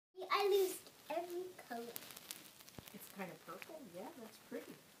I used every color. It's kind of purple. Yeah, that's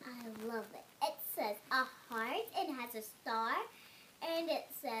pretty. I love it. It says a heart and it has a star. And it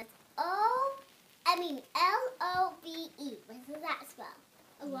says L-O-V-E. What does that spell?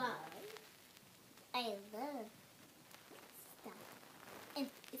 Wow. I love stuff. And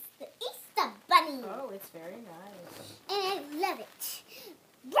it's the Easter Bunny. Oh, it's very nice. And I love it.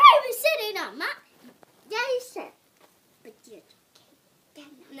 We're sitting on my daddy said. But you're okay.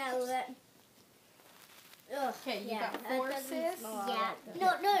 No, that. Okay, you got 4, sis? Yeah.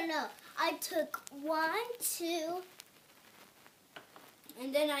 No. I took 1, 2.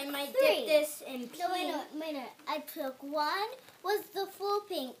 And then I might 3. dip this in pink. No, wait a minute. I took 1 was the full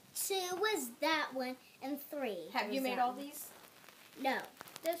pink, 2 was that one, and 3. Have you made all these? No.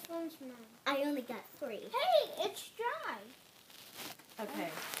 This one's mine. I only got 3. Hey, it's dry. Okay.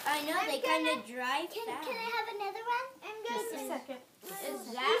 I know, they kind of dry Can fast. I have another one? Just a second.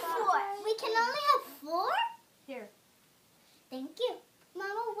 Is that 4. We can only have 4? Here. Thank you.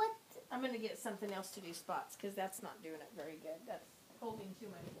 Mama, what? I'm going to get something else to do spots because that's not doing it very good. That's holding too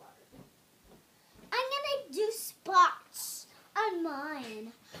much water. I'm going to do spots on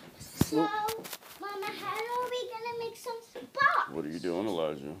mine. So, Mama, how are we going to make some spots? What are you doing,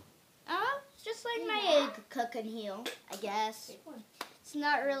 Elijah? It's just like my egg cooking here, I guess. Take one. It's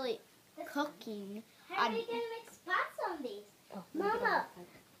not really cooking. How are we going to make spots on these? Oh, Mama,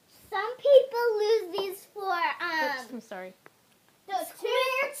 some people lose these for Oops, I'm sorry.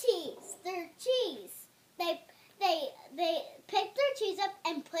 square cheese. They're cheese. They pick their cheese up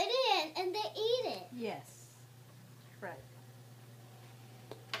and put it in and they eat it. Yes. Right.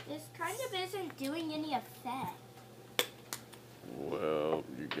 This kind of isn't doing any effect. Well,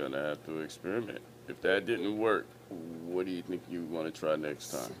 you're going to have to experiment. If that didn't work, what do you think you want to try next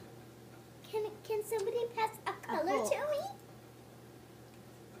time? Can somebody pass a color to me?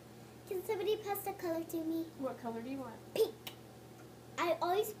 Can somebody pass a color to me? What color do you want? Pink. I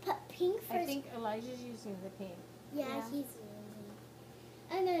always put pink first. I think Elijah's using the pink. Yeah, Yeah. he's using.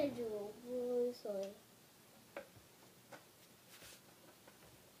 I'm gonna do a blue soy.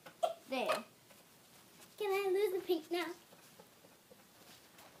 There. Can I lose the pink now?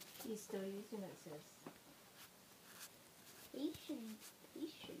 He's still using it, sis. Patience.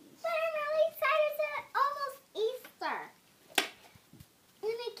 But I'm really excited. It's almost Easter.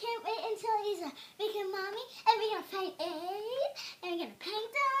 And I can't wait until Easter. Because Mommy and we're gonna find eggs and we're gonna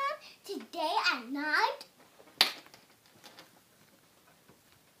paint them today at night.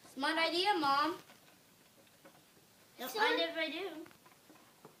 Smart idea, Mom. Don't So- mind if I do.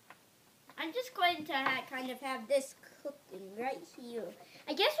 I'm just going to kind of have this cooking right here.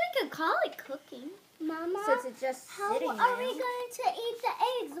 I guess we could call it cooking. Mama, Since it's just how sitting are there. we going to eat the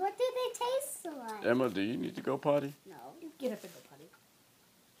eggs? What do they taste like? Emma, do you need to go potty? No. Get up and go potty.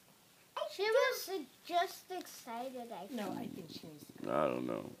 She was just excited, I think. No, I think she needs to. I don't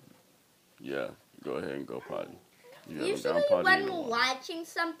know. Yeah, go ahead and go potty. You haven't Usually gone potty when in a we're while. watching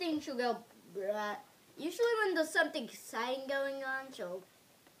something, she'll go, bruh. Usually when there's something exciting going on, she'll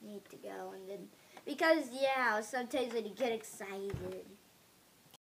need to go. And then, because, yeah, sometimes when you get excited,